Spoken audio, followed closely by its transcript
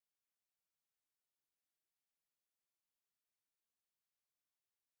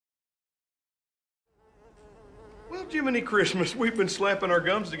Jiminy Christmas, we've been slapping our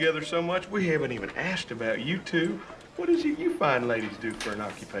gums together so much we haven't even asked about you two. What is it you fine ladies do for an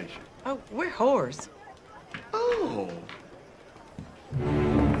occupation? Oh, we're whores. Oh.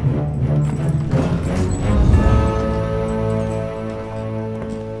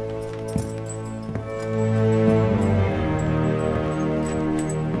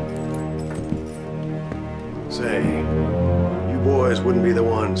 Say, you boys wouldn't be the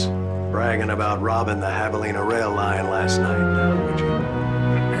ones bragging about robbing the Javelina rail line last night, now, would you?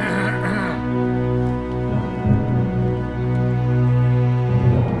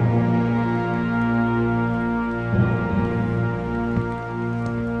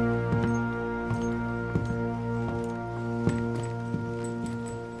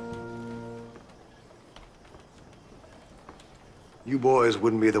 You boys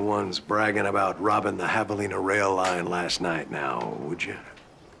wouldn't be the ones bragging about robbing the Javelina rail line last night now, would you?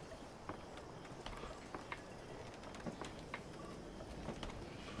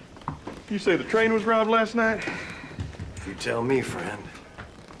 You say the train was robbed last night? You tell me, friend.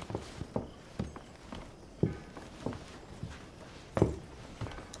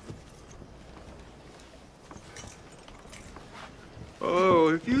 Oh,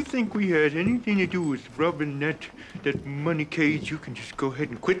 if you think we had anything to do with robbing that money cage, you can just go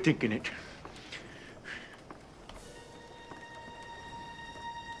ahead and quit thinking it.